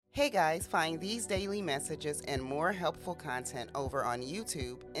Hey guys, find these daily messages and more helpful content over on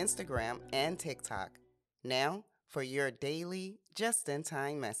YouTube, Instagram, and TikTok. Now, for your daily, just in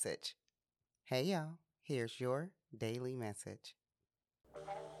time message. Hey y'all, here's your daily message.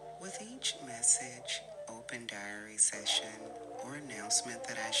 With each message, open diary session, or announcement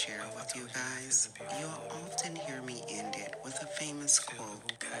that I share with you guys, you'll often hear me end it with a famous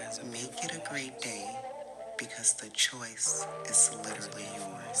quote: Make it a great day because the choice is literally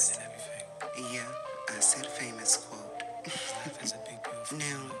yours. Yeah, I said famous quote.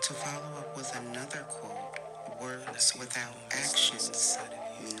 Now, to follow up with another quote, words without actions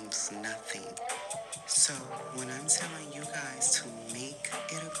means nothing. So, when I'm telling you guys to make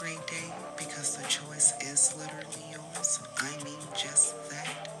it a great day because the choice is literally yours, I mean just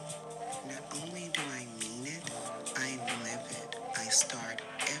that. Not only do I mean it, I live it. I start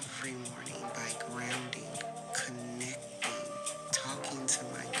every morning by grounding, connecting, talking to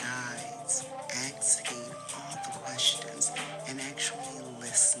my guides, asking all the questions, and actually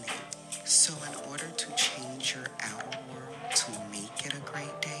listening. So, in order to change your outer world, to make it a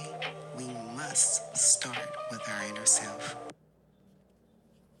great day, we must start with our inner self.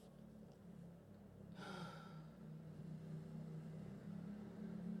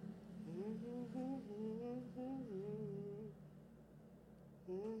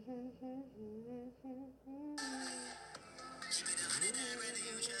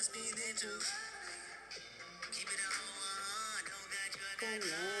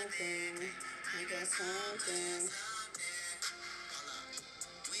 I got something.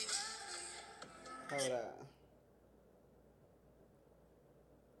 Hold up.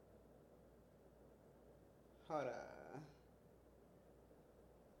 Hold up.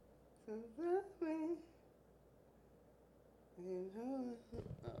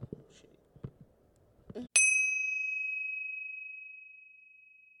 Oh.